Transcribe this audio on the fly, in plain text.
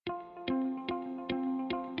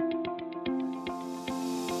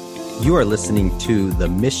You are listening to the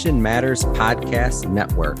Mission Matters Podcast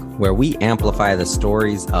Network, where we amplify the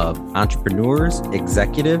stories of entrepreneurs,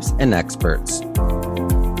 executives, and experts.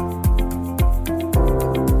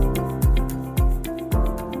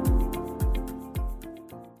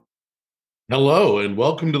 Hello, and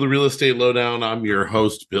welcome to the Real Estate Lowdown. I'm your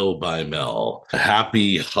host, Bill Bymel.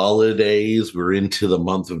 Happy holidays. We're into the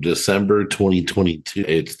month of December 2022.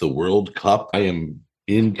 It's the World Cup. I am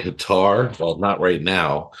in Qatar. Well, not right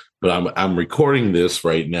now, but I'm recording this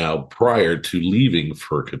right now prior to leaving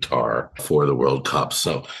for Qatar for the World Cup.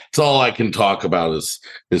 So it's all I can talk about is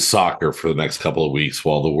soccer for the next couple of weeks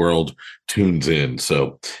while the world tunes in.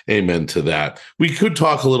 So amen to that. We could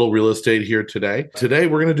talk a little real estate here today. Today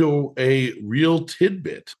we're going to do a real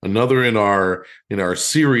tidbit, another in our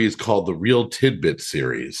series called the Real Tidbit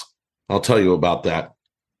series. I'll tell you about that.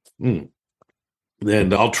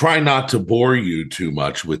 And I'll try not to bore you too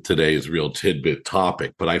much with today's real tidbit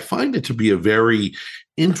topic, but I find it to be a very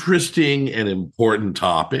interesting and important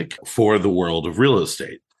topic for the world of real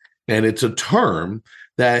estate. And it's a term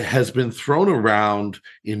that has been thrown around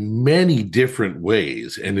in many different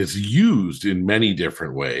ways and is used in many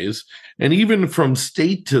different ways. And even from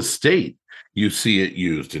state to state, you see it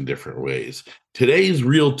used in different ways. Today's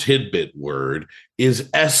real tidbit word is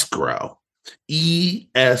escrow. ESCROW,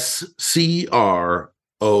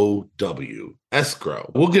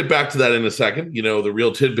 escrow. We'll get back to that in a second. You know, the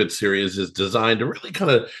Real Tidbit series is designed to really kind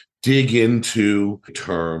of dig into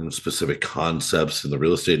terms, specific concepts in the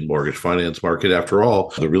real estate and mortgage finance market. After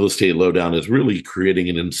all, the Real Estate Lowdown is really creating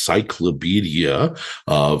an encyclopedia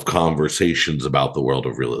of conversations about the world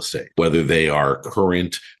of real estate, whether they are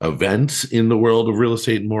current events in the world of real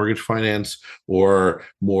estate and mortgage finance, or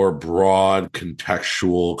more broad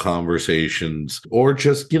contextual conversations, or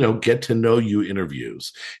just, get to know you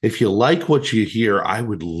interviews. If you like what you hear, I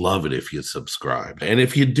would love it if you subscribe. And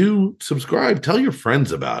if you do subscribe, tell your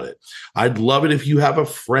friends about it. I'd love it if you have a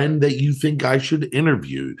friend that you think I should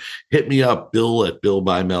interview. Hit me up,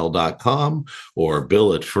 bill@billbymel.com or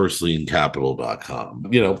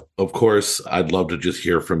bill@firstleancapital.com. Of course, I'd love to just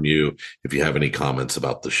hear from you if you have any comments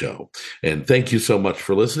about the show. And thank you so much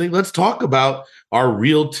for listening. Let's talk about our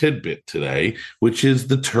real tidbit today, which is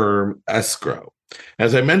the term escrow.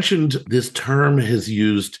 As I mentioned, this term is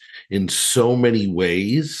used in so many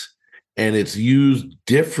ways, and it's used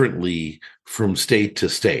differently from state to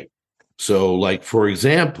state. So, like, for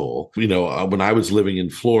example, when I was living in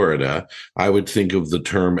Florida, I would think of the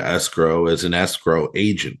term escrow as an escrow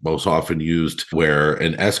agent, most often used where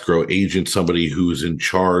an escrow agent, somebody who's in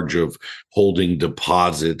charge of holding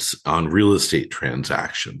deposits on real estate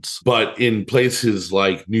transactions. But in places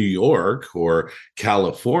like New York or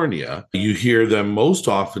California, you hear them most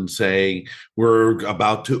often saying, we're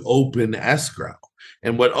about to open escrow.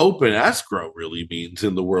 And what open escrow really means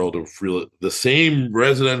in the world of the same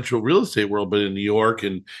residential real estate world, but in New York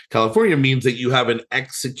and California, means that you have an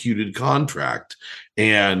executed contract.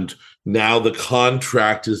 And now the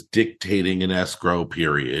contract is dictating an escrow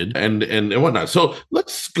period and whatnot. So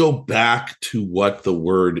let's go back to what the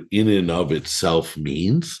word in and of itself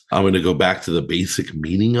means. I'm going to go back to the basic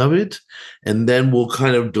meaning of it, and then we'll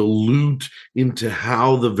kind of dilute into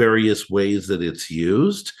how the various ways that it's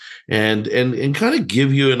used and kind of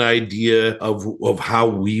give you an idea of how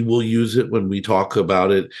we will use it when we talk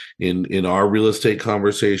about it in our real estate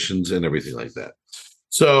conversations and everything like that.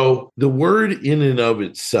 So the word in and of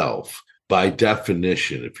itself, by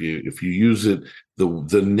definition, if you use it,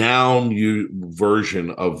 the noun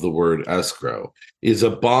version of the word escrow is a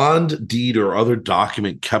bond, deed, or other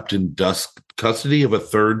document kept in custody of a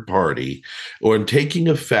third party or in taking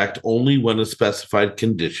effect only when a specified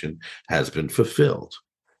condition has been fulfilled.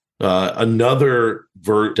 Another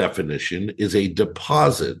definition is a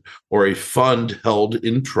deposit or a fund held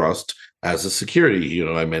in trust as a security.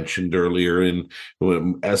 I mentioned earlier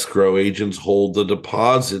when escrow agents hold the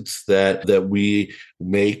deposits that we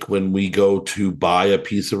make when we go to buy a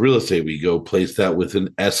piece of real estate. We go place that with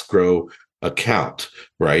an escrow account,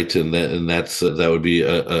 right? And that would be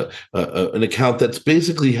an account that's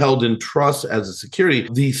basically held in trust as a security.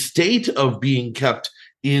 The state of being kept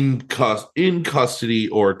in custody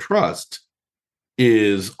or trust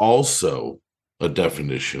is also a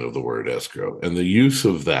definition of the word escrow. And the use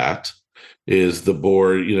of that is the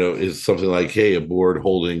board, is something like, hey, a board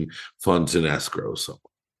holding funds in escrow. So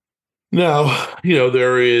now,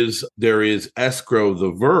 there is escrow,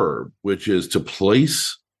 the verb, which is to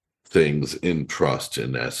place things in trust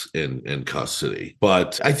and in custody.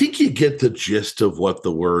 But I think you get the gist of what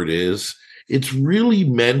the word is. It's really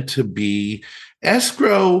meant to be,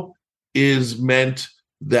 escrow is meant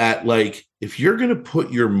that, like, if you're going to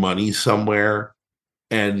put your money somewhere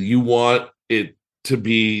and you want it to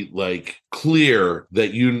be like clear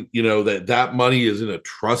that that money is in a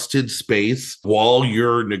trusted space while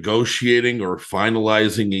you're negotiating or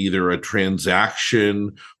finalizing either a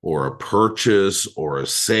transaction or a purchase or a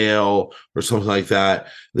sale or something like that,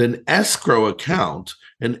 then escrow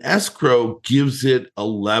gives it a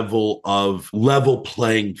level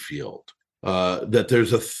playing field. That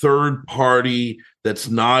there's a third party that's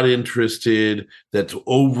not interested, that's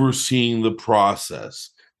overseeing the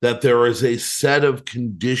process, that there is a set of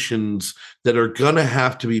conditions that are going to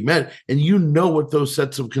have to be met. And you know what those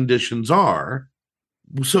sets of conditions are.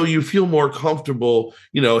 So you feel more comfortable,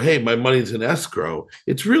 hey, my money's in escrow.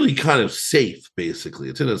 It's really kind of safe, basically.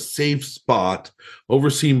 It's in a safe spot,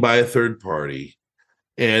 overseen by a third party.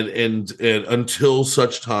 And until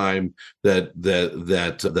such time that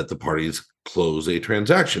the parties close a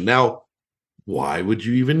transaction. Now, why would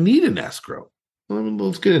you even need an escrow?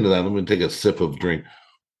 Let's get into that. I'm going to take a sip of drink.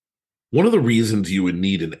 One of the reasons you would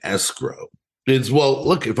need an escrow is, well,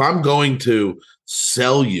 look, if I'm going to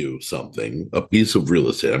sell you something, a piece of real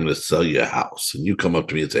estate, I'm going to sell you a house, and you come up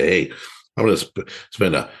to me and say, hey, I'm going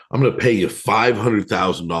to I'm going to pay you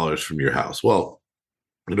 $500,000 from your house. Well,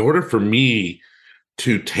 in order for me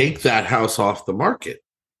to take that house off the market,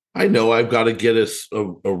 I know I've got to get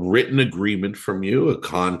a written agreement from you, a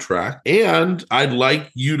contract, and I'd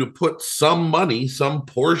like you to put some money, some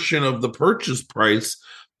portion of the purchase price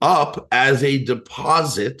up as a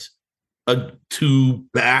deposit to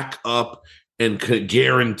back up and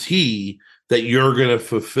guarantee that you're going to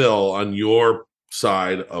fulfill on your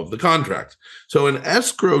side of the contract. So an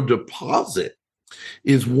escrow deposit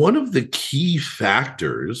is one of the key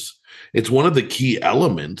factors. It's one of the key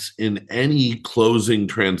elements in any closing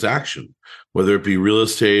transaction, whether it be real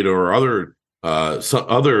estate or other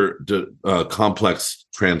complex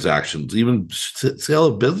transactions, even sale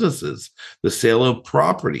of businesses, the sale of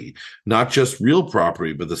property, not just real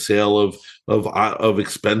property, but the sale of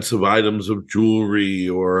expensive items of jewelry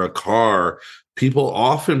or a car. People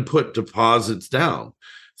often put deposits down.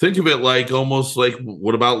 Think of it like almost like,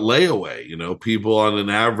 what about layaway? People, on an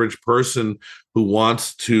average person who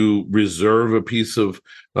wants to reserve a piece of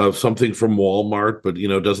something from Walmart, but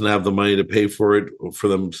doesn't have the money to pay for it for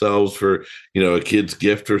themselves, for a kid's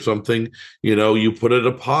gift or something. You put a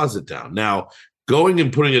deposit down. Now, going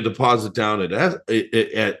and putting a deposit down at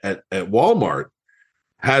Walmart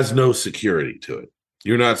has no security to it.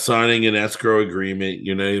 You're not signing an escrow agreement,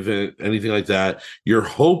 anything like that. You're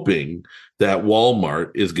hoping that Walmart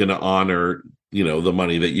is going to honor, the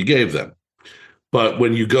money that you gave them. But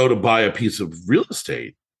when you go to buy a piece of real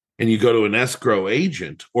estate and you go to an escrow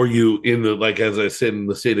agent, or as I said, in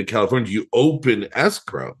the state of California, you open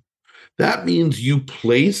escrow, that means you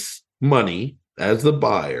place money as the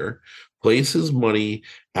buyer, places money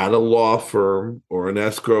at a law firm or an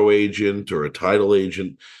escrow agent or a title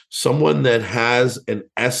agent, someone that has an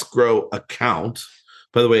escrow account.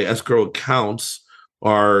 By the way, escrow accounts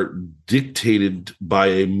are dictated by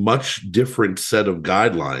a much different set of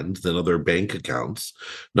guidelines than other bank accounts.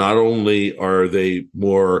 Not only are they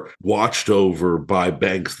more watched over by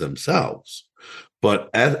banks themselves, but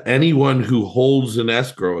anyone who holds an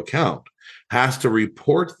escrow account has to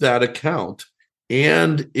report that account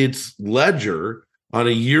and its ledger on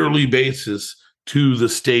a yearly basis to the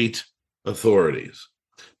state authorities.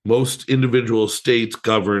 Most individual states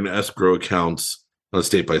govern escrow accounts on a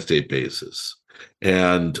state-by-state basis.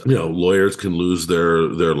 And, lawyers can lose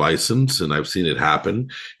their license, and I've seen it happen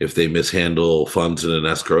if they mishandle funds in an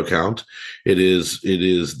escrow account. It is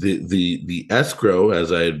the escrow,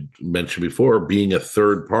 as I had mentioned before, being a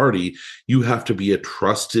third party. You have to be a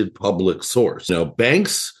trusted public source.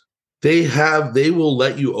 Banks, they will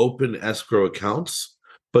let you open escrow accounts,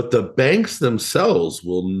 but the banks themselves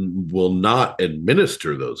will not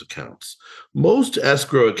administer those accounts. Most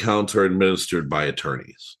escrow accounts are administered by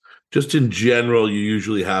attorneys. Just in general, you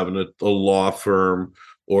usually have a law firm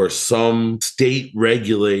or some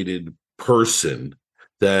state-regulated person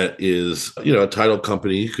that is, a title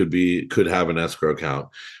company could have an escrow account.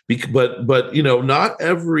 But not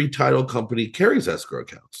every title company carries escrow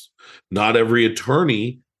accounts. Not every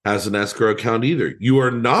attorney has an escrow account either. You are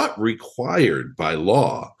not required by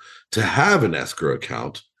law to have an escrow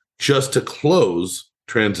account just to close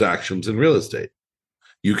transactions in real estate.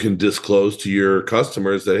 You can disclose to your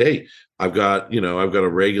customers that, hey, I've got a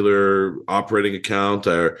regular operating account.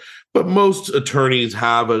 But most attorneys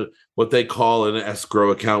have what they call an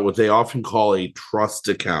escrow account, what they often call a trust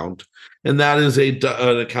account. And that is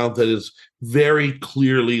an account that is very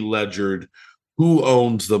clearly ledgered who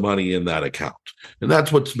owns the money in that account. And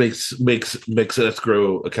that's what makes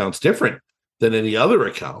escrow accounts different than any other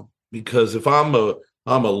account. Because if I'm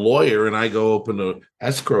I'm a lawyer and I go open an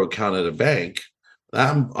escrow account at a bank,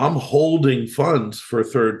 I'm holding funds for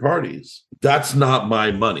third parties. That's not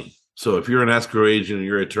my money. So if you're an escrow agent and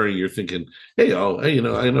you're an attorney, you're thinking, hey, I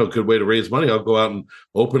know a good way to raise money. I'll go out and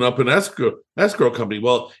open up an escrow company.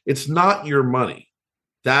 Well, it's not your money.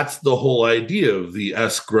 That's the whole idea of the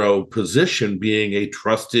escrow position being a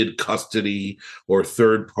trusted custody or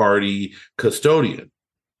third party custodian.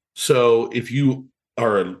 So if you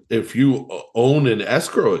own an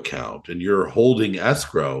escrow account and you're holding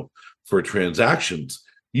escrow for transactions,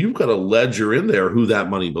 you've got a ledger in there who that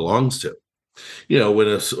money belongs to. When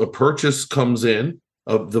a purchase comes in,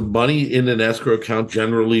 the money in an escrow account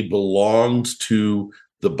generally belongs to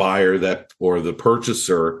the buyer that or the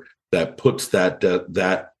purchaser that puts that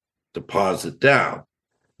deposit down.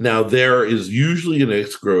 Now, there is usually an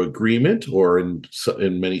escrow agreement, or in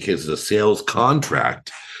many cases, a sales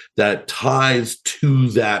contract that ties to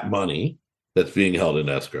that money that's being held in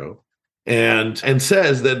escrow, and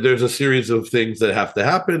says that there's a series of things that have to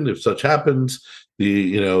happen. If such happens,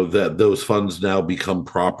 that those funds now become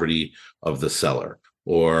property of the seller.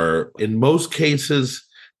 Or in most cases,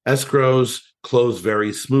 escrows close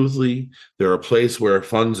very smoothly. They're a place where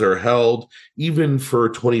funds are held even for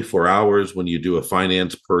 24 hours. When you do a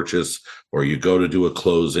finance purchase or you go to do a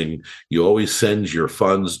closing, you always send your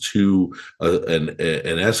funds to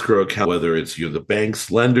an escrow account, whether it's the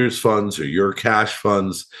bank's lender's funds or your cash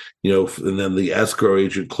funds, and then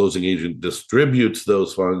the closing agent distributes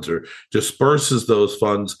those funds or disperses those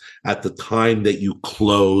funds at the time that you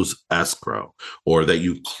close escrow or that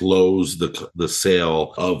you close the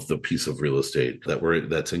sale of the piece of real estate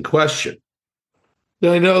that's in question.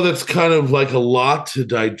 Now, I know that's kind of like a lot to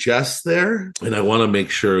digest there, and I want to make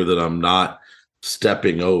sure that I'm not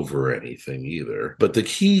stepping over anything either. But the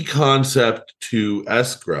key concept to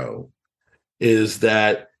escrow is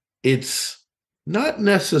that it's not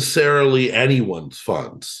necessarily anyone's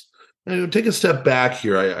funds. Take a step back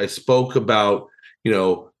here. I spoke about,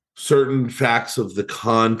 certain facts of the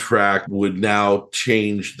contract would now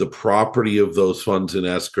change the property of those funds in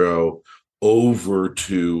escrow over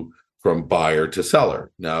to from buyer to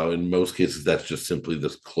seller. Now, in most cases, that's just simply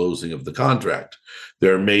the closing of the contract.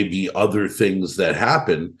 There may be other things that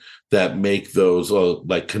happen that make those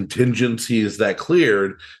like contingencies that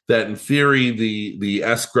cleared, that in theory, the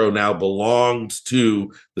escrow now belongs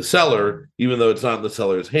to the seller, even though it's not in the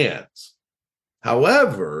seller's hands.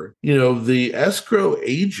 However, the escrow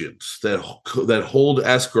agents that hold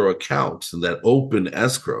escrow accounts and that open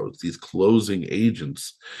escrows, these closing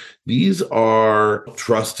agents, these are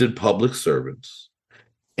trusted public servants.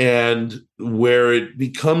 And where it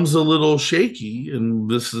becomes a little shaky, and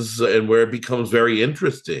where it becomes very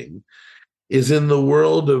interesting, is in the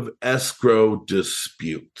world of escrow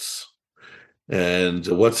disputes. And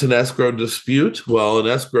what's an escrow dispute? Well, an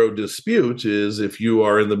escrow dispute is if you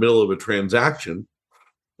are in the middle of a transaction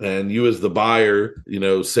and you as the buyer,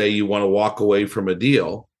 say you want to walk away from a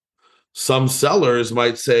deal. Some sellers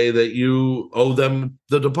might say that you owe them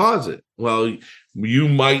the deposit. Well, you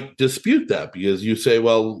might dispute that because you say,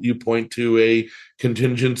 well, you point to a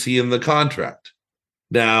contingency in the contract.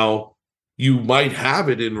 Now, you might have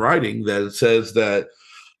it in writing that it says that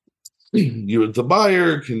you as the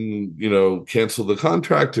buyer can, cancel the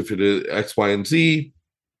contract if it is X, Y, and Z.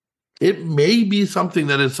 It may be something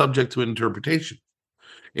that is subject to interpretation,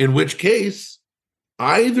 in which case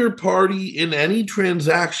either party in any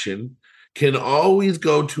transaction can always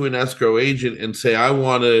go to an escrow agent and say, I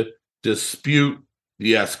want to dispute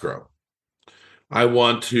the escrow. I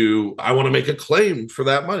want to make a claim for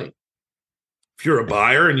that money. If you're a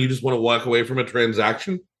buyer and you just want to walk away from a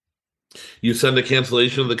transaction, you send a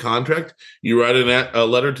cancellation of the contract, you write a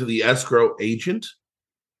letter to the escrow agent,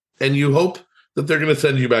 and you hope that they're going to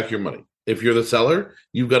send you back your money. If you're the seller,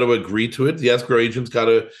 you've got to agree to it. The escrow agent's got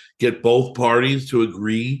to get both parties to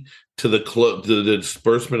agree to the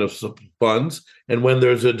disbursement of funds. And when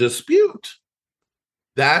there's a dispute,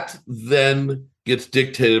 that then gets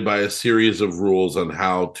dictated by a series of rules on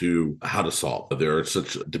how to solve. There are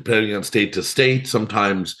depending on state to state,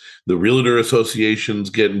 sometimes the realtor associations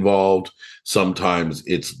get involved. Sometimes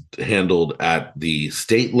it's handled at the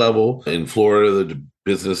state level. In Florida, the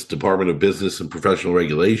Department of Business and Professional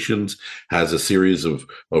Regulations has a series of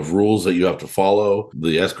rules that you have to follow.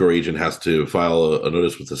 The escrow agent has to file a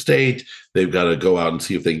notice with the state. They've got to go out and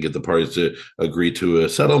see if they can get the parties to agree to a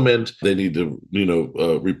settlement. They need to,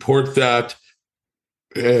 report that.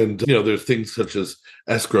 And there's things such as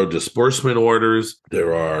escrow disbursement orders.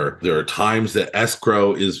 There are times that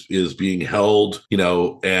escrow is being held,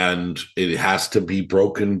 and it has to be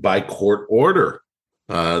broken by court order.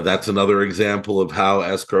 That's another example of how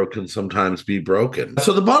escrow can sometimes be broken.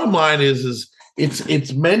 So the bottom line is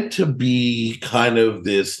it's meant to be kind of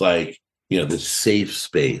this like, this safe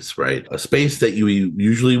space, right? A space that you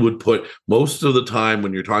usually would put most of the time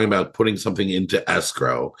when you're talking about putting something into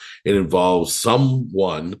escrow. It involves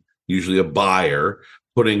someone, usually a buyer,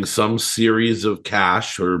 putting some series of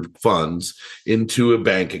cash or funds into a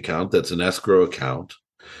bank account that's an escrow account.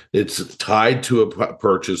 It's tied to a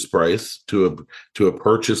purchase price, to a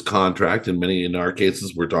purchase contract. In our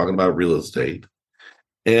cases, we're talking about real estate,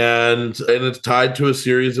 and it's tied to a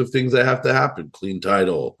series of things that have to happen: clean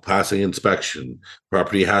title, passing inspection,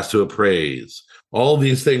 property has to appraise. All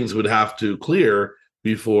these things would have to clear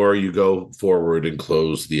before you go forward and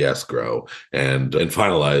close the escrow and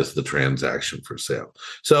finalize the transaction for sale.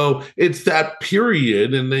 So it's that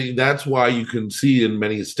period, and that's why you can see in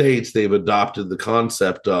many states they've adopted the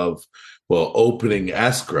concept of, well, opening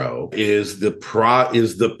escrow is the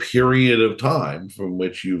period of time from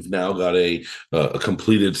which you've now got a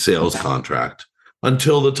completed sales contract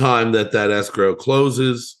until the time that escrow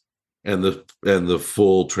closes and the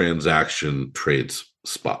full transaction trades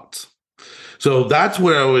spots. So that's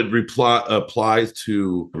where I would apply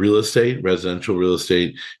to real estate, residential real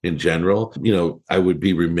estate in general. I would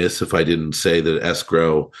be remiss if I didn't say that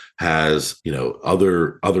escrow has,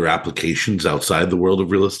 other applications outside the world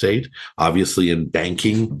of real estate. Obviously, in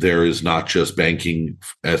banking, there is not just banking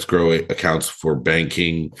escrow accounts for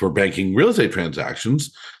banking real estate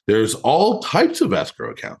transactions. There's all types of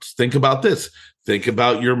escrow accounts. Think about this. Think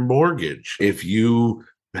about your mortgage. If you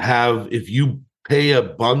pay a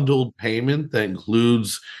bundled payment that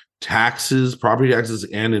includes taxes, property taxes,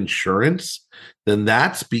 and insurance, then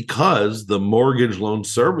that's because the mortgage loan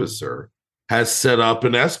servicer has set up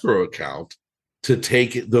an escrow account to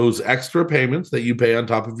take those extra payments that you pay on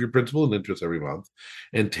top of your principal and interest every month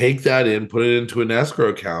and take that put it into an escrow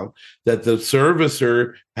account that the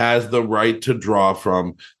servicer has the right to draw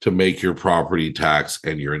from to make your property tax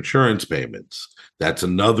and your insurance payments. That's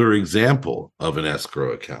another example of an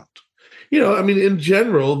escrow account. In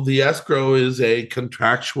general, the escrow is a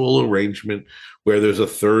contractual arrangement where there's a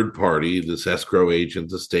third party, this escrow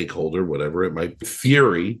agent, the stakeholder, whatever it might be. In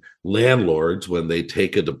theory, landlords, when they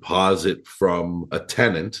take a deposit from a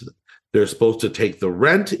tenant, they're supposed to take the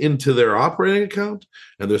rent into their operating account,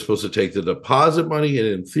 and they're supposed to take the deposit money and,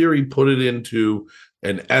 in theory, put it into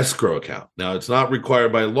an escrow account. Now, it's not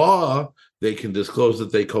required by law. They can disclose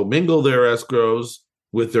that they commingle their escrows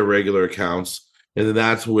with their regular accounts. And then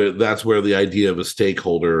that's where the idea of a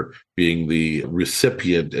stakeholder being the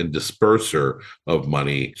recipient and disperser of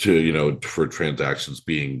money for transactions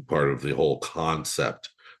being part of the whole concept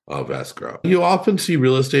of escrow. You often see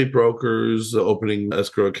real estate brokers opening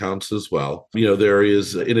escrow accounts as well. There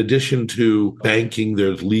is, in addition to banking,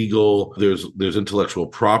 there's legal, there's intellectual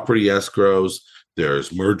property escrows. There's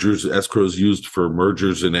escrows used for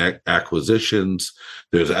mergers and acquisitions.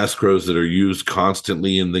 There's escrows that are used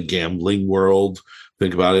constantly in the gambling world.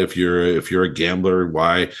 Think about it. If you're a gambler,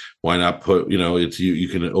 why not put, you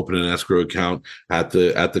can open an escrow account at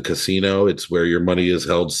the casino. It's where your money is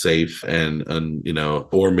held safe and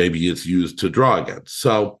or maybe it's used to draw against.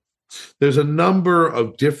 So there's a number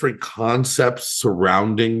of different concepts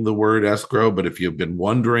surrounding the word escrow, but if you've been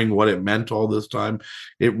wondering what it meant all this time,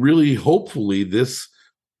 hopefully this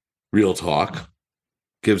real talk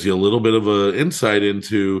gives you a little bit of an insight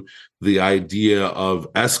into the idea of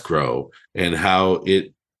escrow and how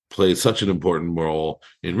it plays such an important role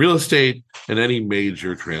in real estate and any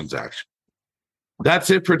major transaction. That's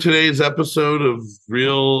it for today's episode of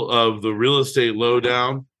the Real Estate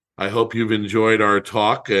Lowdown. I hope you've enjoyed our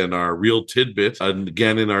talk and our real tidbits. And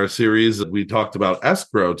again, in our series, we talked about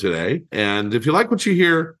escrow today. And if you like what you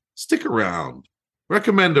hear, stick around.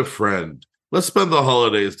 Recommend a friend. Let's spend the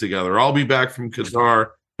holidays together. I'll be back from Qatar,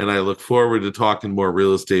 and I look forward to talking more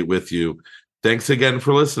real estate with you. Thanks again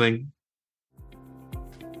for listening.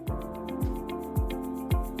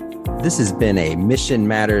 This has been a Mission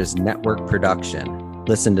Matters Network production.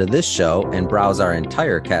 Listen to this show and browse our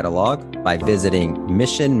entire catalog by visiting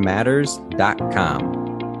missionmatters.com.